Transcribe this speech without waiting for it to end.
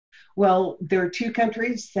Well, there are two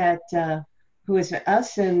countries that, who is it,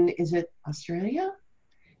 us and is it Australia,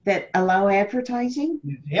 that allow advertising?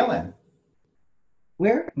 New Zealand.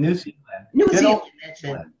 Where? New Zealand. New Good old Zealand, that's New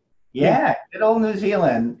it. Zealand. Yeah, Yeah, good old New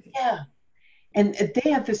Zealand. yeah. And they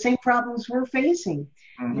have the same problems we're facing.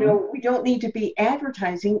 Hmm. We don't need to be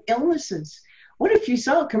advertising illnesses. What if you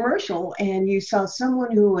saw a commercial and you saw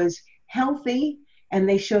someone who was healthy and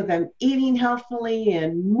they show them eating healthfully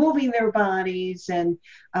and moving their bodies and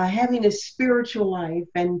having a spiritual life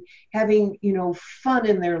and having, fun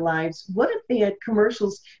in their lives? What if they had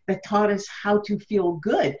commercials that taught us how to feel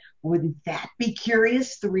good? Wouldn't that be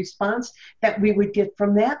curious, the response that we would get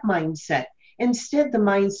from that mindset? Instead, the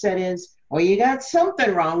mindset is, well, you got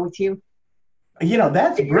something wrong with you.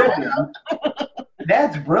 That's Figure it brilliant. out.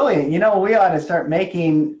 That's brilliant. We ought to start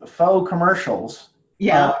making faux commercials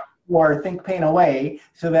Yeah. uh, for Think Pain Away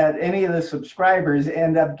so that any of the subscribers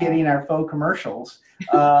end up getting our faux commercials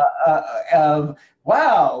of,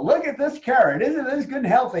 wow, look at this carrot. Isn't this good and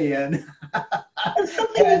healthy? And, It's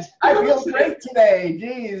something and that's I feel positive. great today.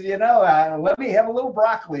 Geez, let me have a little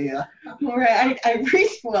broccoli. Right. I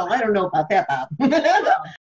reached, well, I don't know about that, Bob.